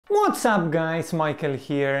What's up guys, Michael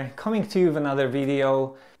here, coming to you with another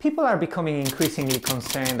video. People are becoming increasingly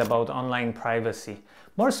concerned about online privacy,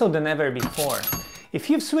 more so than ever before. If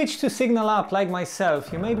you've switched to Signal app like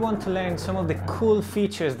myself, you might want to learn some of the cool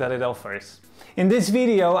features that it offers. In this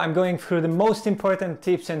video, I'm going through the most important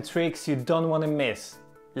tips and tricks you don't want to miss.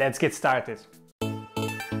 Let's get started.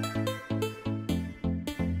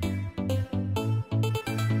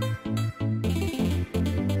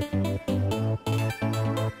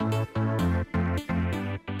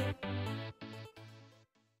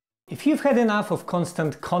 If you've had enough of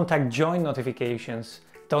constant contact join notifications,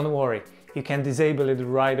 don't worry, you can disable it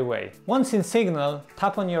right away. Once in Signal,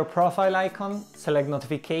 tap on your profile icon, select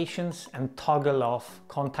notifications and toggle off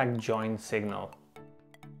contact join signal.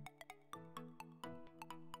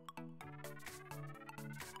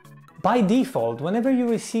 By default, whenever you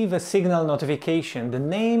receive a Signal notification, the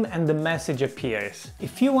name and the message appears.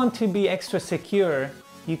 If you want to be extra secure,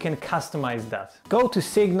 you can customize that. Go to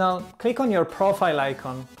Signal, click on your profile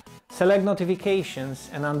icon, select notifications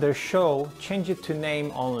and under show, change it to name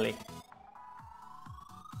only.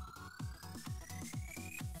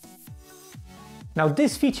 Now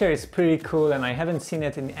this feature is pretty cool and I haven't seen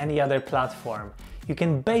it in any other platform. You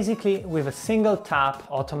can basically, with a single tap,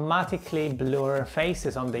 automatically blur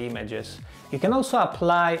faces on the images. You can also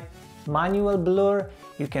apply manual blur,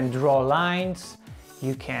 you can draw lines,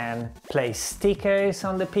 you can place stickers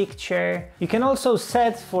on the picture. You can also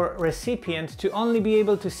set for recipient to only be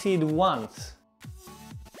able to see it once.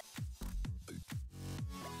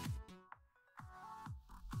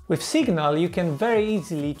 With Signal, you can very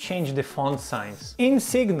easily change the font size. In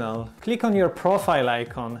Signal, click on your profile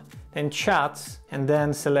icon, then Chats, and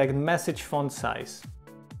then select Message Font Size.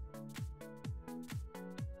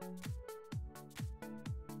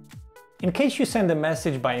 In case you send a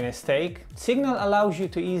message by mistake, Signal allows you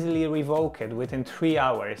to easily revoke it within 3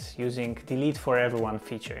 hours using Delete for Everyone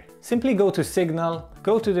feature. Simply go to Signal,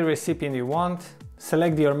 go to the recipient you want,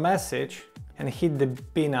 select your message and hit the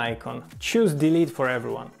bin icon. Choose Delete for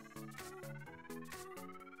Everyone.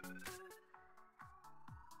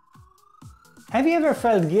 Have you ever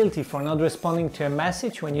felt guilty for not responding to a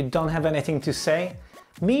message when you don't have anything to say?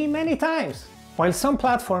 Me, many times! While some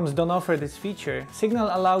platforms don't offer this feature, Signal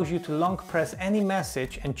allows you to long press any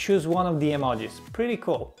message and choose one of the emojis. Pretty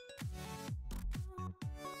cool.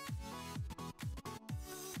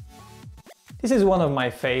 This is one of my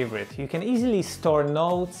favorite. You can easily store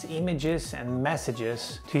notes, images and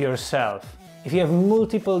messages to yourself. If you have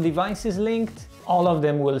multiple devices linked, all of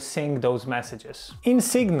them will sync those messages. In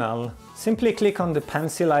Signal, simply click on the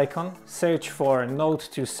pencil icon, search for Note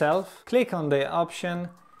to Self, click on the option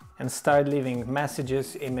and start leaving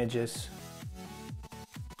messages, images.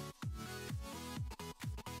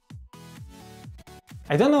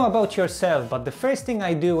 I don't know about yourself, but the first thing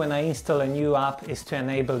I do when I install a new app is to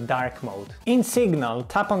enable dark mode. In Signal,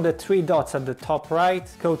 tap on the 3 dots at the top right,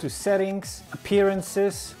 go to Settings,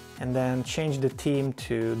 Appearances, and then change the theme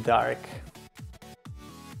to dark.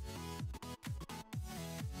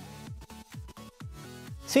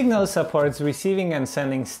 Signal supports receiving and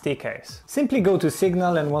sending stickers. Simply go to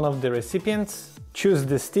Signal and one of the recipients, choose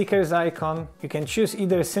the stickers icon. You can choose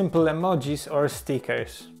either simple emojis or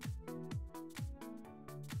stickers.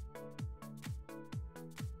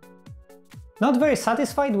 Not very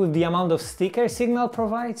satisfied with the amount of stickers Signal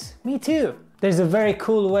provides? Me too! There's a very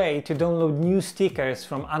cool way to download new stickers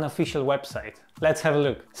from unofficial website. Let's have a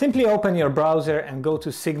look. Simply open your browser and go to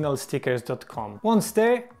signalstickers.com. Once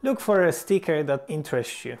there, look for a sticker that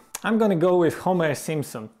interests you. I'm gonna go with Homer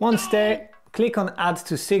Simpson. Once there, click on Add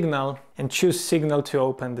to Signal and choose Signal to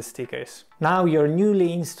open the stickers. Now your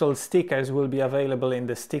newly installed stickers will be available in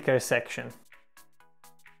the sticker section.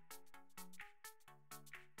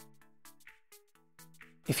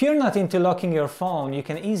 If you're not into locking your phone, you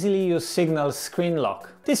can easily use Signal's Screen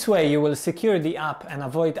Lock. This way you will secure the app and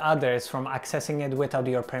avoid others from accessing it without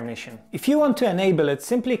your permission. If you want to enable it,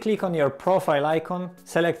 simply click on your profile icon,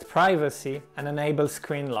 select Privacy and enable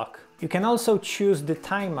Screen Lock. You can also choose the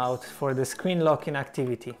timeout for the screen lock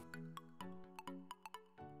inactivity.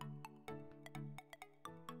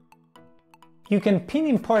 You can pin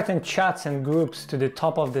important chats and groups to the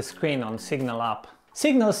top of the screen on Signal app.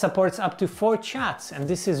 Signal supports up to 4 chats and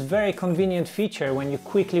this is a very convenient feature when you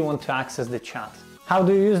quickly want to access the chat. How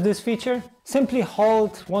do you use this feature? Simply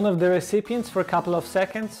hold one of the recipients for a couple of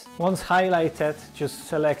seconds. Once highlighted, just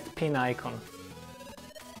select pin icon.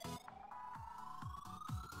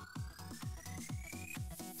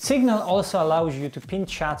 Signal also allows you to pin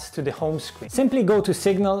chats to the home screen. Simply go to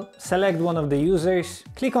Signal, select one of the users,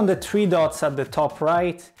 click on the 3 dots at the top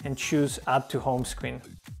right and choose Add to Home Screen.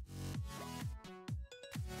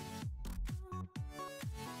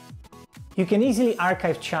 You can easily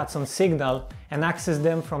archive chats on Signal and access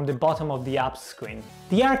them from the bottom of the apps screen.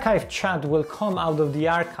 The archived chat will come out of the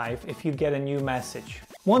archive if you get a new message.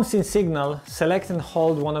 Once in Signal, select and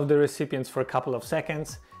hold one of the recipients for a couple of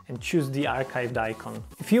seconds and choose the archived icon.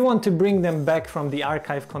 If you want to bring them back from the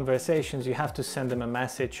archived conversations, you have to send them a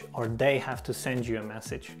message or they have to send you a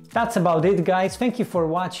message. That's about it, guys. Thank you for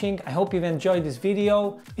watching. I hope you've enjoyed this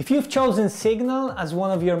video. If you've chosen Signal as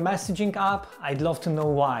one of your messaging app, I'd love to know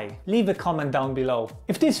why. Leave a comment down below.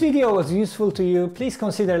 If this video was useful to you, please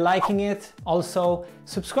consider liking it. Also,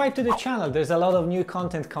 subscribe to the channel. There's a lot of new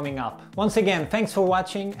content coming up. Once again, thanks for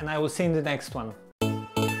watching and I will see you in the next one.